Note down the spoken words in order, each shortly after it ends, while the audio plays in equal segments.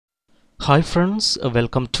Hi friends,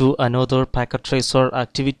 welcome to another packet tracer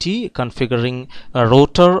activity configuring a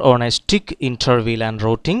router on a stick Inter-VLAN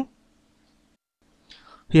routing.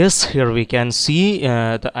 Yes, here we can see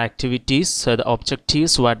the activities, the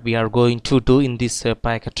objectives, what we are going to do in this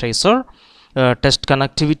packet tracer. Test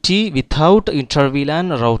connectivity without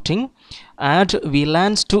Inter-VLAN routing, add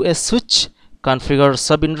VLANs to a switch, configure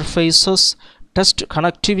sub-interfaces, test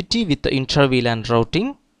connectivity with the Inter-VLAN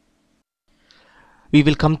routing. We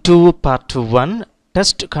will come to part 1,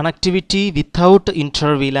 test connectivity without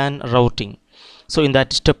Inter-VLAN routing. So in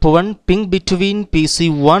that step 1, ping between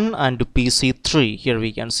PC1 and PC3. Here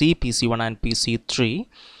we can see PC1 and PC3.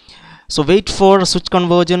 So wait for switch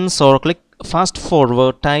convergence or click fast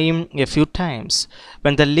forward time a few times.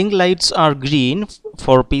 When the link lights are green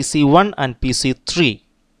for PC1 and PC3.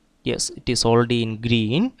 Yes, it is already in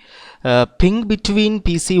green. Ping between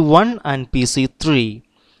PC1 and PC3.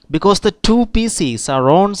 Because the two PCs are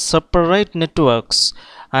on separate networks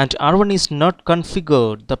and R1 is not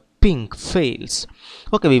configured, the ping fails.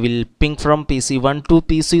 Okay, we will ping from PC1 to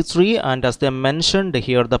PC3, and as they mentioned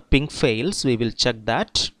here, the ping fails. We will check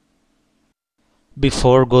that.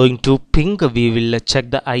 Before going to ping, we will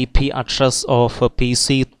check the IP address of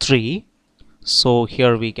PC3. So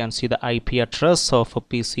here we can see the IP address of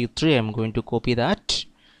PC3. I'm going to copy that.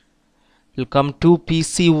 We'll come to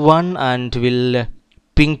PC1 and we'll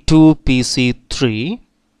ping to PC3,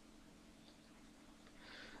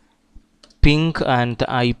 ping and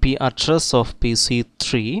the IP address of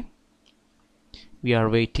PC3. We are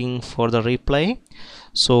waiting for the reply.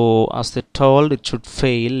 So as they told, it should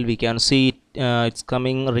fail. We can see it's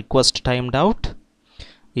coming request timed out.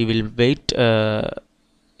 We will wait a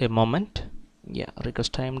moment. Yeah,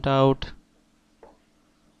 request timed out.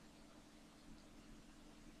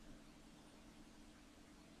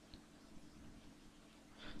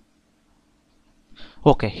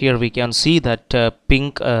 Okay, here we can see that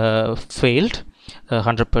ping failed,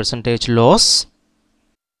 100% loss.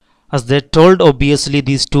 As they told, obviously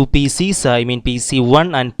these two PCs, I mean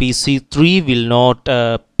PC1 and PC3 will not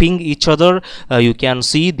ping each other. You can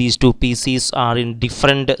see these two PCs are in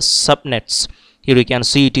different subnets. Here we can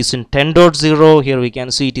see it is in 10.0, here we can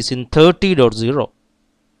see it is in 30.0.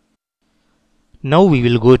 Now we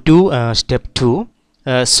will go to step 2.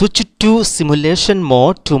 Switch to simulation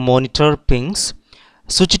mode to monitor pings.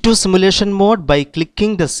 Switch to simulation mode by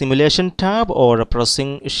clicking the simulation tab or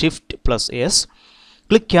pressing Shift plus S.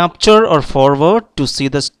 Click capture or forward to see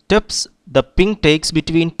the steps the ping takes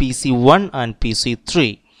between PC1 and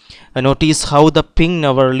PC3. Notice how the ping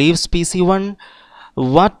never leaves PC1,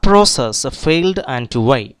 what process failed and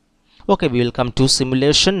why. Okay, we will come to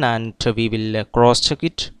simulation and we will cross check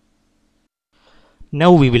it.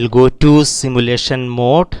 Now we will go to simulation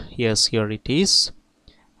mode. Yes, here it is.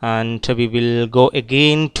 And we will go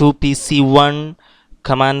again to PC1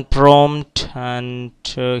 command prompt, and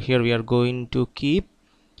here we are going to give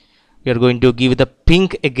the ping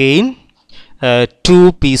again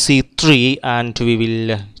to PC3, and we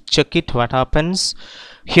will check it what happens.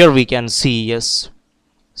 Here we can see, yes,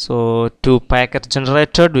 so to packet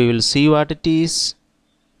generated, we will see what it is.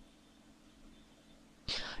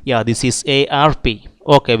 Yeah, this is ARP.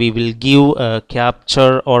 Okay, we will give a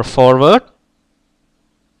capture or forward.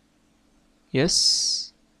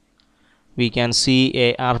 Yes, we can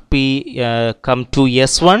see ARP come to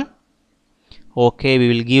S1. Okay, we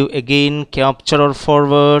will give again capture or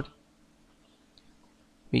forward.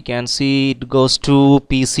 We can see it goes to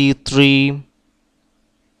PC3.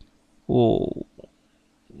 Oh,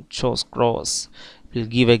 it shows cross. We'll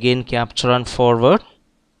give again capture and forward.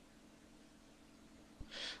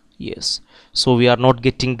 Yes, so we are not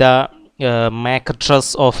getting the MAC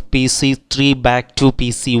address of PC3 back to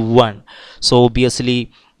PC1. So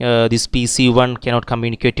obviously this PC1 cannot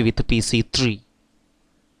communicate with the PC3.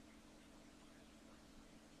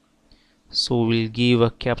 So we'll give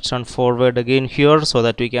a capture and forward again here so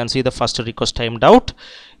that we can see the first request timed out.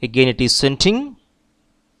 Again it is sending.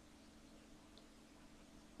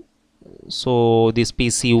 So this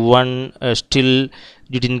PC1 still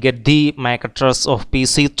didn't get the MAC address of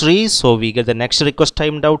PC3, so we get the next request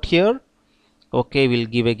timed out here. Okay, we'll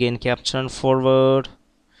give again capture and forward.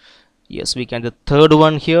 Yes, we can the third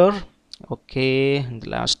one here. Okay, and the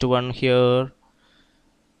last one here.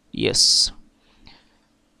 Yes.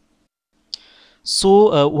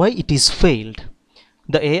 So why it is failed?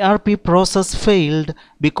 The ARP process failed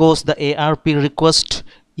because the ARP request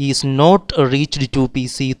is not reached to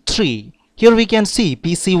PC3. Here we can see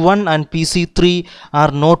PC1 and PC3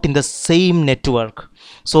 are not in the same network.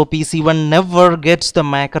 So PC1 never gets the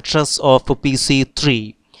MAC address of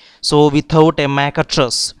PC3. So without a MAC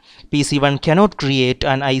address, PC1 cannot create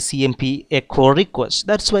an ICMP echo request.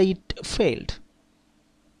 That's why it failed.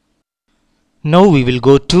 Now we will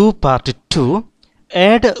go to part 2.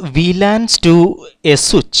 Add VLANs to a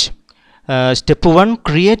switch. Step 1,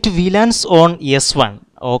 create VLANs on S1.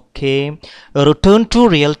 Okay, return to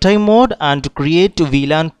real-time mode and create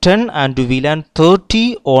VLAN 10 and VLAN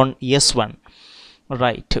 30 on S1.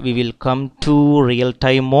 Right, we will come to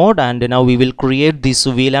real-time mode and now we will create this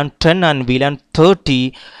VLAN 10 and VLAN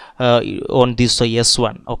 30 on this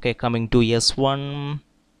S1. Okay, coming to S1,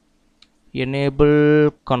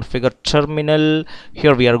 enable configure terminal.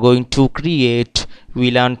 Here we are going to create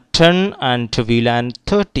VLAN 10 and VLAN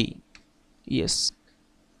 30. Yes.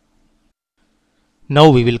 Now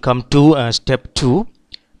we will come to step 2.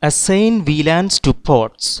 Assign VLANs to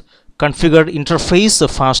ports. Configure interface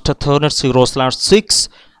fast Ethernet 0/6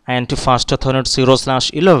 and fast Ethernet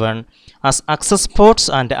 0/11 as access ports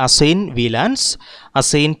and assign VLANs.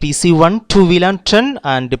 Assign PC1 to VLAN 10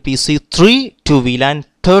 and PC3 to VLAN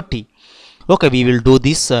 30. Okay, we will do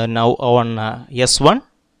this now on S1.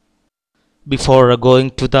 Before going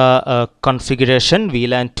to the configuration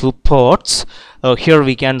VLAN 2 ports, here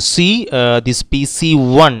we can see this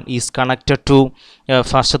PC1 is connected to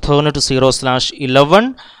fast Ethernet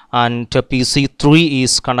 0/11 and PC3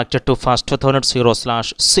 is connected to fast Ethernet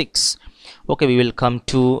 0/6. Okay, we will come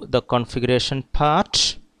to the configuration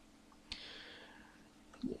part.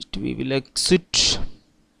 We will exit.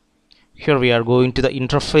 Here we are going to the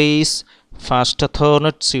interface fast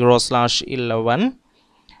Ethernet 0/11.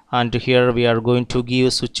 And here we are going to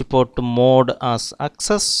give switch port mode as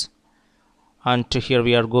access, and here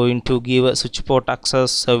we are going to give switch port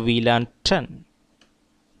access VLAN 10.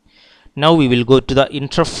 Now we will go to the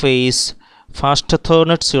interface fast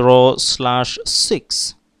Ethernet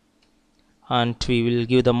 0/6 and we will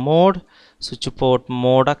give the mode switch port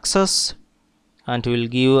mode access and we will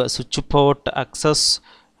give switch port access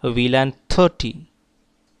VLAN 30.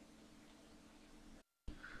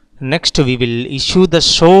 Next, we will issue the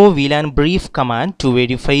show VLAN brief command to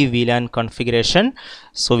verify VLAN configuration.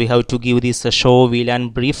 So we have to give this show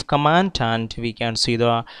VLAN brief command and we can see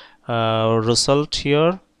the result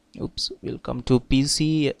here. Oops, we'll come to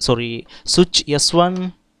switch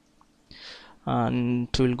S1 and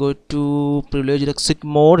we'll go to privileged exit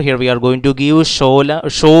mode. Here we are going to give show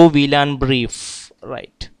VLAN brief,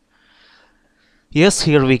 right? Yes,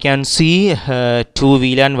 here we can see two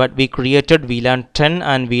VLAN what we created, VLAN 10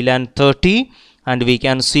 and VLAN 30, and we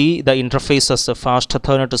can see the interface as a fast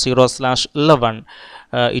Ethernet 0/11.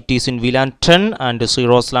 It is in VLAN 10 and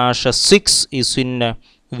 0/6 is in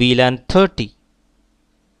VLAN 30.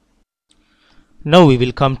 Now we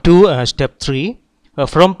will come to step 3.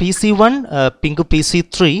 From PC1 ping to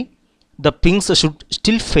PC3, the pings should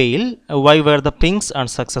still fail. Why were the pings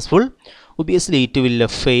unsuccessful? Obviously it will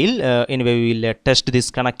fail. Anyway, we will test this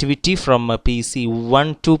connectivity from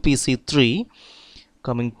PC1 to PC3.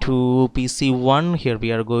 Coming to PC1, here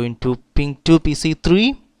we are going to ping to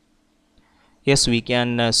PC3. Yes, we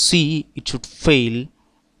can see it should fail.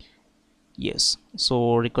 Yes,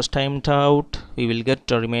 so request timed out. We will get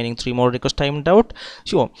remaining 3 more request timed out.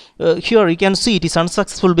 Sure. Here you can see it is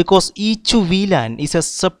unsuccessful because each VLAN is a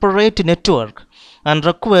separate network and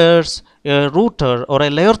requires a router or a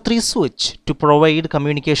layer 3 switch to provide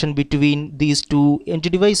communication between these two end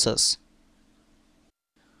devices.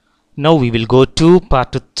 Now we will go to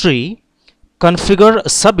part 3. Configure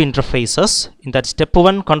sub interfaces. In that step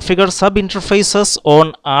 1, configure sub interfaces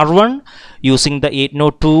on R1 using the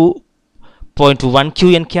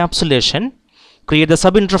 802.1q encapsulation. Create the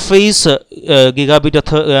sub interface gigabit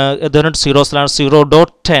Ethernet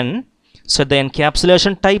 0/0.10. Set the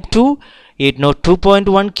encapsulation type to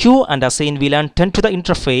 802.1q and assign VLAN 10 to the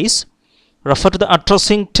interface. Refer to the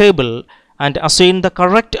addressing table and assign the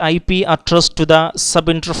correct IP address to the sub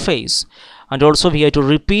interface. And also we have to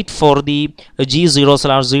repeat for the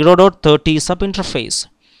G0/0.30 sub interface.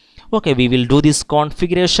 Okay, we will do this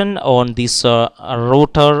configuration on this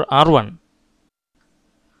router R1.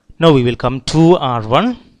 Now we will come to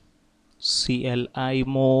R1. CLI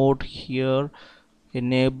mode here.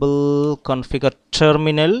 Enable configure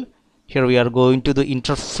terminal. Here we are going to the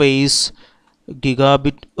interface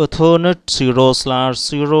gigabit Ethernet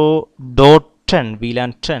 0/0.10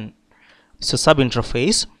 VLAN 10. It's a sub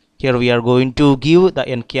interface. Here we are going to give the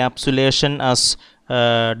encapsulation as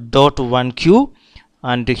 .1q,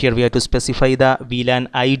 and here we have to specify the VLAN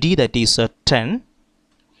ID, that is 10.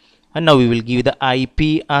 And now we will give the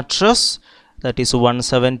IP address, that is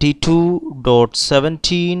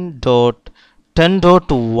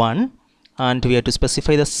 172.17.10.1, and we have to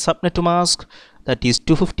specify the subnet mask, that is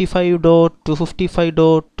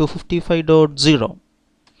 255.255.255.0.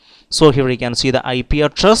 So here we can see the IP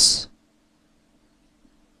address.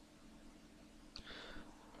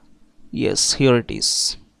 Yes, here it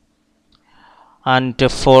is. And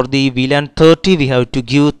for the VLAN 30 we have to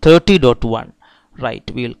give 30.1. right,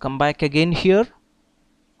 we will come back again here.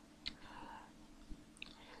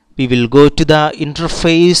 We will go to the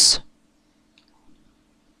interface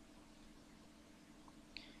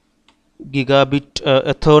gigabit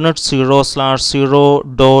Ethernet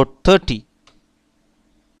 0/0.30.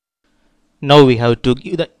 Now we have to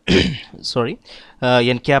give the sorry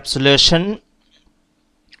encapsulation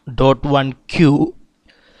 .1q,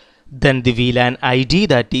 then the VLAN ID,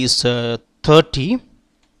 that is 30.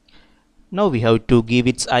 Now we have to give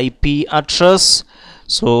its IP address,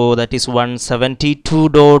 so that is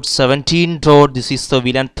 172.17. This is the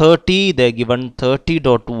VLAN 30, they are given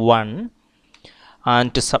 30.1,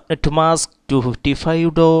 and to subnet mask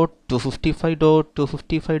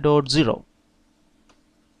 255.255.255.0.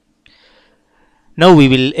 Now we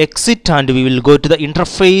will exit and we will go to the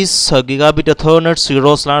interface gigabit Ethernet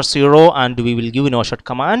 0/0, and we will give no shut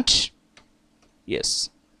command. Yes.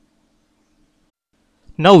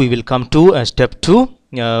 Now we will come to step 2,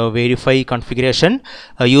 verify configuration.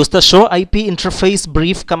 Use the show IP interface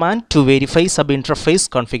brief command to verify sub interface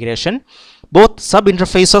configuration. Both sub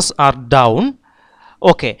interfaces are down.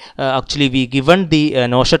 Okay, actually we given the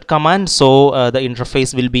no shut command, so the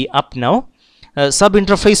interface will be up now. Sub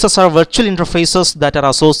interfaces are virtual interfaces that are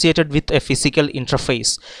associated with a physical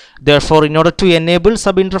interface. Therefore, in order to enable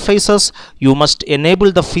sub interfaces, you must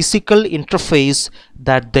enable the physical interface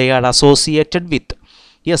that they are associated with.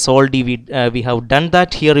 Yes, already we have done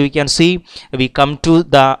that. Here we can see we come to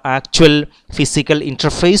the actual physical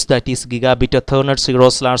interface, that is gigabit Ethernet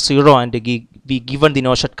 0/0, and we given the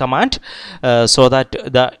no shut command, so that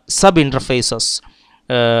the sub interfaces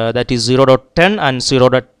that is 0.10 and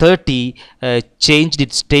 0.30 changed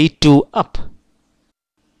its state to up.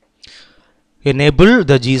 Enable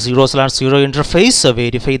the G0/0 interface,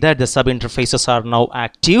 verify that the sub interfaces are now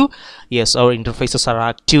active. Yes, our interfaces are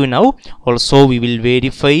active now. Also we will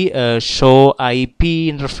verify show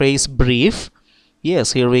IP interface brief.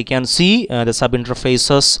 Yes, here we can see the sub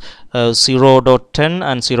interfaces 0.10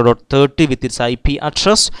 and 0.30 with its IP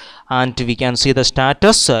address, and we can see the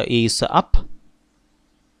status is up.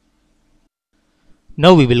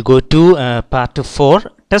 Now we will go to part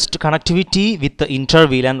 4, test connectivity with the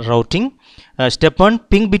Inter-VLAN routing. Step 1,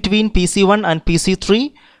 ping between PC1 and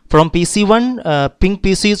PC3. From PC1 ping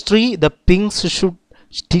PC3, the pings should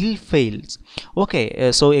still fails.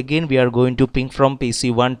 Okay, so again we are going to ping from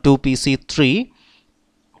PC1 to PC3.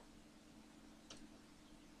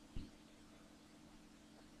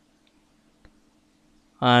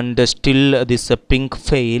 And still this ping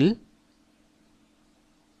fail,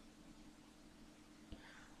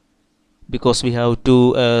 because we have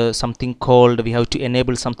to we have to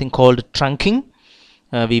enable something called trunking.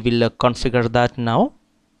 We will configure that now.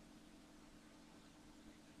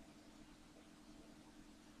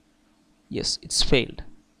 Yes, it's failed.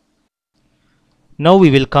 Now we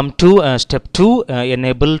will come to step 2,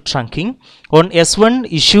 enable trunking. On S1,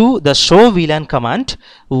 issue the show VLAN command.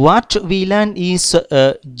 What VLAN is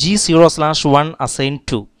G0/1 assigned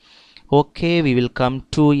to? Okay, we will come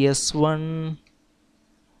to S1.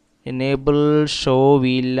 Enable show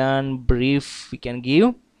VLAN brief we can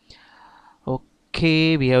give.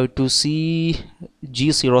 Okay, we have to see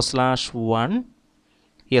G0/1.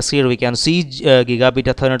 Yes, here we can see gigabit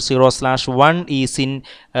Ethernet 0/1 is in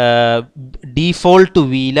default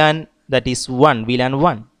VLAN, that is VLAN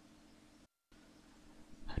 1.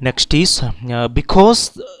 Next is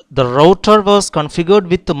because the router was configured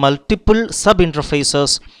with multiple sub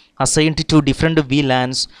interfaces assigned to different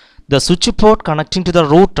VLANs, the switch port connecting to the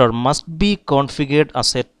router must be configured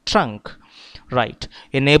as a trunk. Right.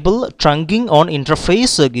 Enable trunking on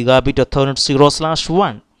interface gigabit Ethernet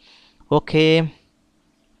 0/1. Okay.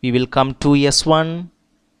 We will come to S1.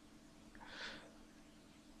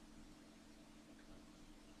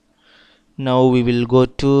 Now we will go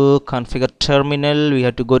to configure terminal. We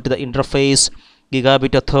have to go to the interface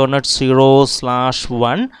gigabit Ethernet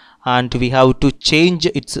 0/1, and we have to change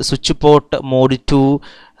its switch port mode to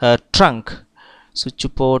trunk. Switch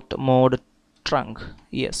port mode trunk.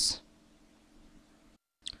 Yes.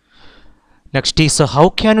 Next is how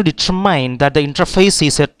can you determine that the interface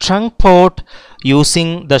is a trunk port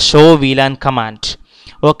using the show VLAN command.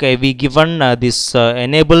 Okay, we given this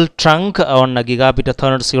enable trunk on gigabit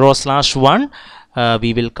Ethernet 0/1.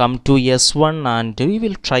 We will come to S1 and we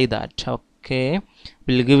will try that. Okay,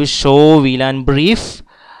 we'll give show VLAN brief,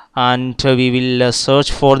 and we will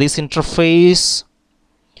search for this interface.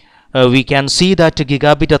 we can see that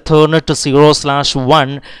gigabit Ethernet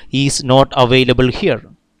 0/1 is not available here.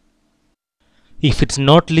 If it's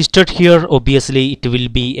not listed here, obviously it will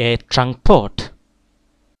be a trunk port.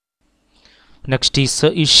 Next is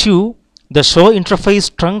issue the show interface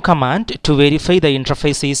trunk command to verify the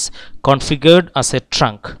interface is configured as a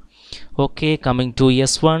trunk. Okay, coming to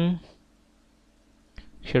S1.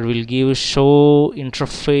 Here we'll give show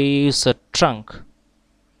interface trunk.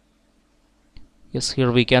 Yes,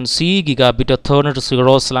 here we can see gigabit Ethernet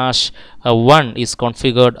 0/1 is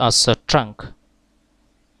configured as a trunk.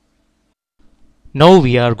 Now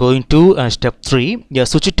we are going to step 3.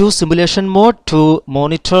 Switch it to simulation mode to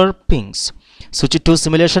monitor pings. Switch it to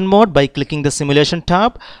simulation mode by clicking the simulation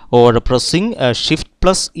tab or pressing Shift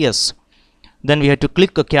plus S. Then we have to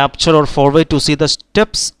click capture or forward to see the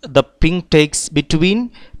steps the ping takes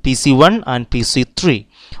between PC1 and PC3.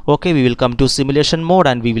 Okay, we will come to simulation mode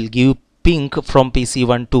and we will give ping from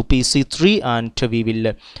PC1 to PC3 and we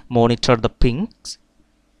will monitor the pings.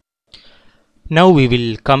 Now we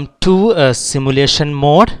will come to simulation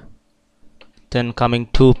mode. Then coming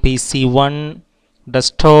to PC1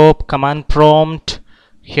 desktop command prompt.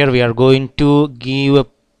 Here we are going to give a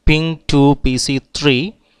ping to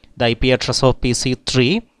PC3, the IP address of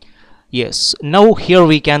PC3. Yes, now here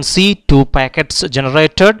we can see 2 packets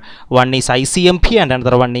generated. One is ICMP and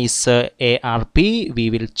another one is ARP. We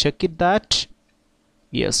will check it that.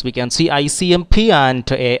 Yes, we can see ICMP and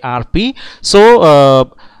ARP.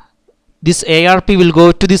 So this ARP will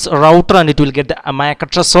go to this router and it will get the MAC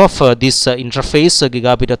address of this interface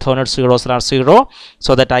gigabit Ethernet 0/0.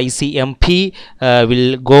 So that ICMP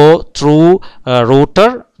will go through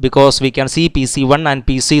router, because we can see PC1 and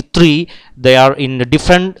PC3 they are in a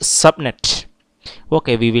different subnet.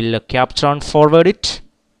 Okay, we will capture and forward it.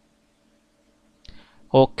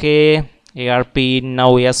 Okay, ARP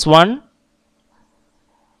now S1.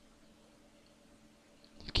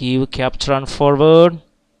 Give capture and forward.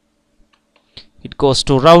 It goes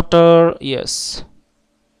to router. Yes,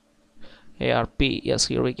 ARP. Yes,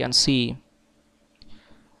 here we can see.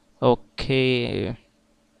 Okay,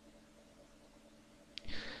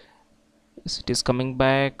 yes, it is coming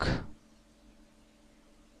back.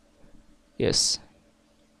 Yes,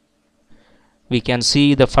 we can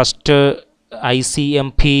see the first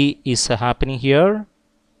ICMP is happening here.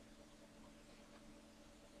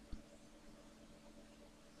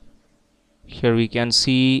 Here we can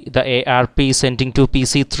see the ARP sending to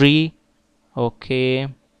PC3. Okay,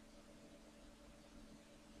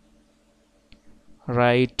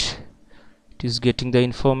 right, it is getting the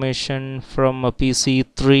information from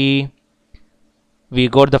PC3. We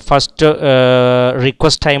got the first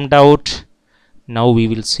request timed out. Now we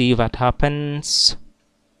will see what happens.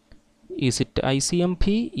 Is it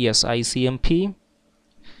ICMP? Yes, ICMP.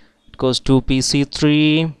 It goes to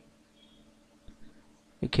PC3.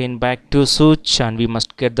 Again back to switch and we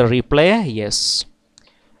must get the replay. Yes,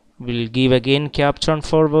 we'll give again capture and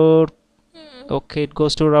forward. Okay, it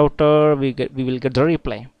goes to router. We will get the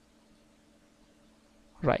replay.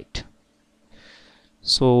 Right.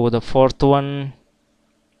 So the fourth one.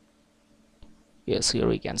 Yes, here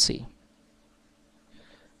we can see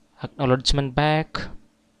acknowledgement back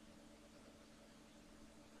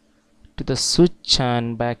to the switch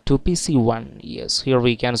and back to PC1. Yes, here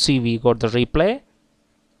we can see we got the replay.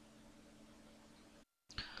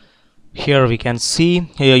 Here we can see,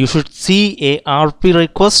 you should see ARP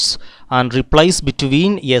requests and replies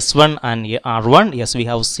between S1 and R1. Yes, we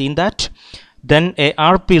have seen that. Then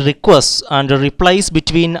ARP requests and replies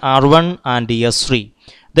between R1 and S3.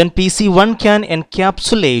 Then PC1 can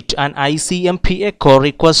encapsulate an ICMP echo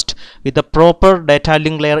request with the proper data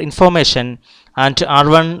link layer information, and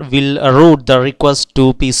R1 will route the request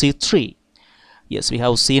to PC3. Yes, we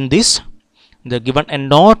have seen this. The given a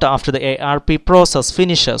note after the ARP process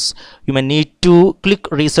finishes, you may need to click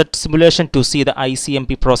reset simulation to see the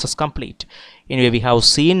ICMP process complete. Anyway, we have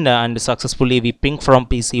seen and successfully we ping from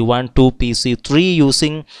PC1 to PC3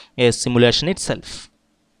 using a simulation itself.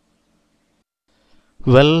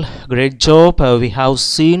 Well, great job. We have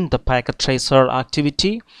seen the packet tracer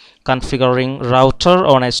activity, configuring router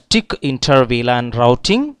on a stick inter-VLAN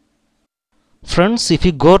routing. Friends, if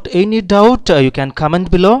you got any doubt, you can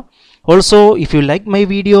comment below. Also, if you like my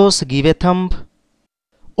videos, give a thumb.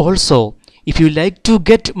 Also, if you like to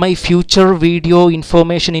get my future video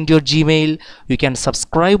information into your Gmail, you can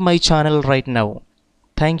subscribe my channel right now.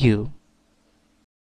 Thank you.